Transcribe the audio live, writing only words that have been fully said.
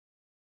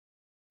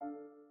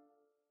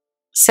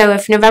So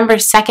if November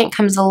 2nd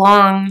comes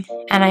along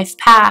and I've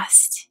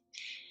passed,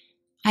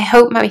 I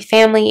hope my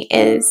family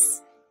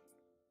is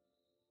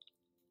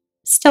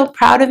still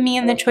proud of me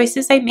and the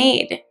choices I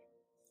made.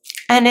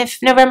 And if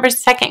November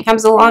 2nd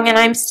comes along and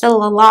I'm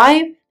still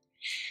alive,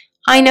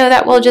 I know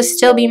that we'll just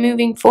still be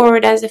moving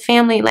forward as a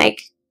family,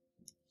 like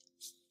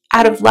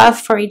out of love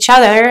for each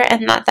other,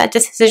 and that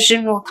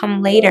decision will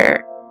come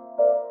later.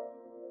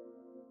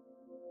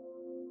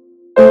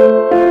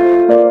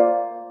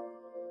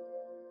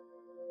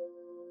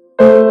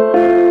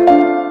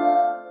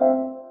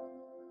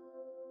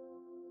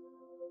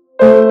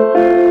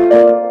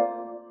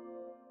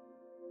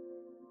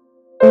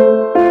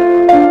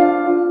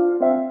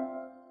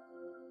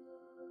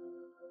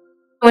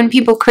 When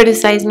people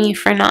criticize me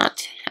for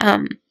not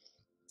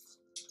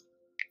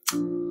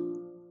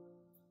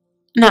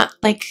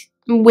like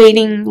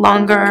waiting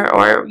longer,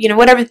 or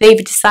whatever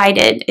they've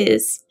decided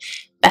is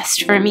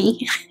best for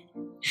me,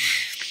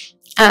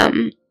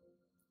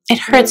 it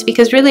hurts,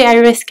 because really I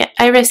risk it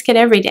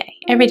every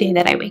day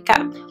that I wake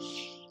up,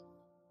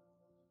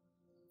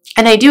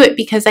 and I do it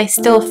because I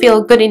still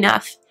feel good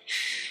enough,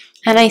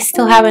 and I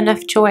still have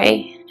enough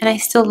joy, and I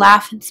still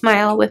laugh and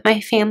smile with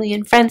my family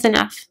and friends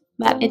enough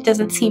that it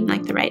doesn't seem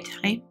like the right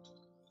time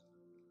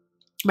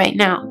right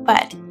now,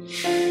 but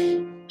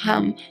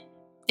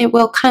it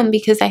will come,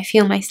 because I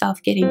feel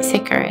myself getting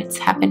sicker. It's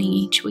happening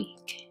each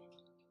week.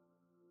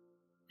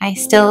 I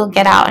still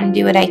get out and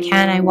do what I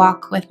can. I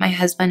walk with my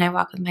husband, I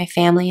walk with my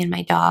family and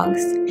my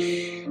dogs,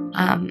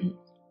 and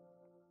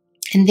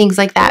things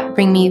like that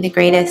bring me the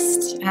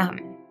greatest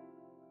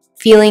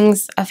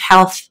feelings of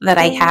health that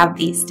I have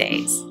these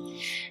days.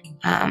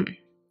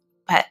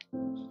 But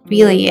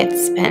really,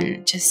 it's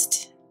been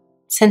just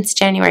since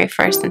January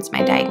 1st, since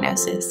my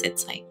diagnosis,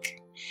 it's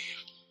like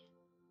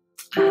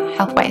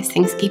health-wise,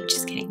 things keep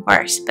just getting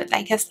worse. But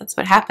I guess that's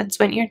what happens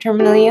when you're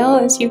terminally ill,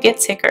 is you get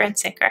sicker and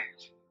sicker.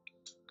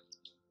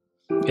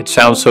 It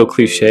sounds so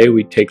cliche,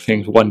 we take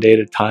things one day at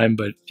a time,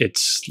 but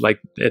it's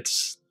like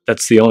that's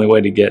the only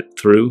way to get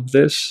through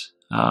this.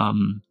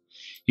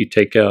 You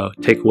take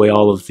away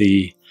all of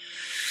the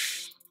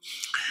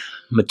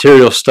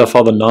material stuff,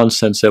 all the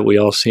nonsense that we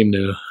all seem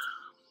to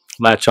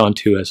latch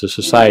onto as a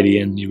society,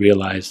 and you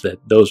realize that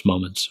those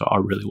moments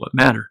are really what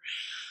matter.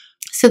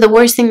 So the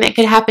worst thing that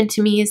could happen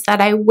to me is that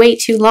I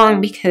wait too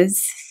long,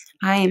 because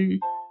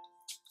I'm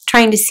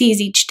trying to seize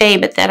each day,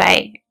 but that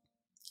I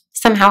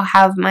somehow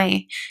have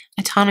my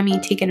autonomy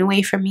taken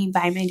away from me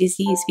by my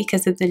disease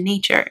because of the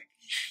nature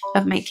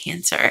of my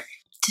cancer.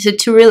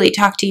 To really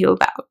talk to you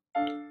about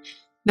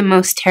the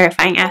most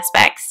terrifying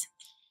aspects.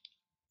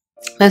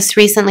 Most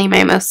recently,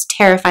 my most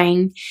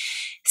terrifying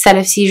set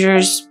of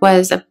seizures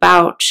was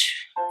about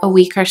a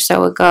week or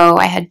so ago.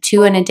 I had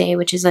 2 in a day,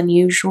 which is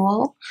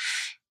unusual.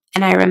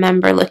 And I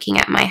remember looking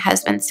at my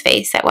husband's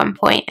face at one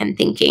point and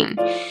thinking,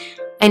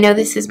 I know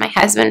this is my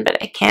husband, but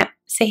I can't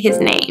say his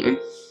name.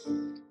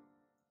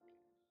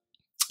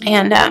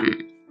 And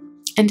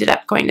ended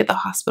up going to the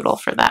hospital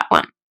for that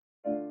one.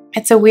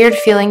 It's a weird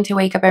feeling to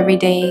wake up every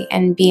day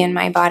and be in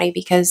my body,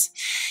 because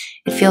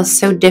it feels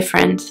so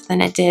different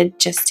than it did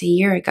just a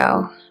year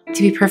ago.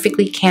 To be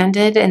perfectly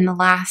candid, in the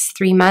last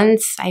 3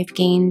 months, I've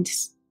gained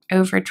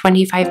over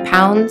 25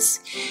 pounds,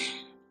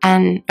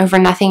 and over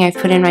nothing I've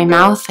put in my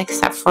mouth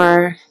except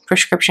for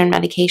prescription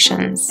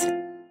medications.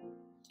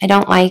 I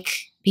don't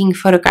like being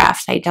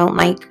photographed. I don't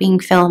like being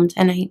filmed,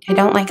 and I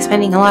don't like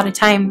spending a lot of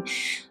time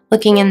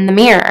looking in the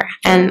mirror.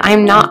 And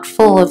I'm not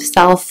full of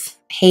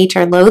self-hate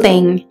or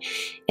loathing.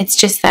 It's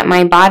just that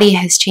my body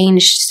has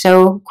changed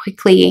so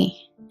quickly.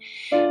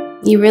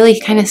 You really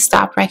kind of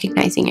stop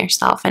recognizing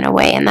yourself in a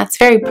way, and that's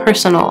very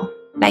personal.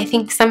 I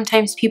think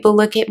sometimes people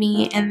look at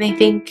me and they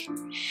think,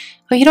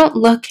 well, you don't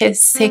look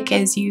as sick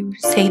as you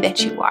say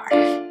that you are.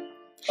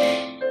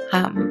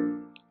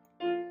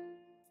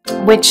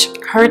 Which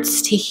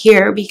hurts to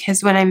hear,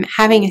 because when I'm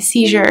having a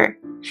seizure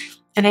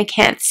and I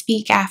can't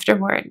speak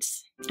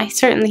afterwards, I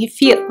certainly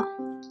feel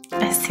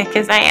as sick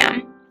as I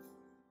am.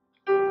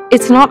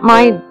 It's not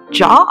my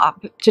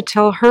job to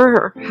tell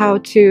her how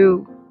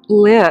to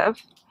live,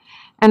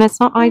 and it's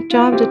not my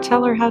job to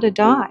tell her how to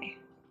die.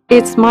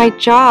 It's my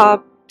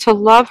job to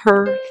love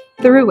her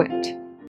through it.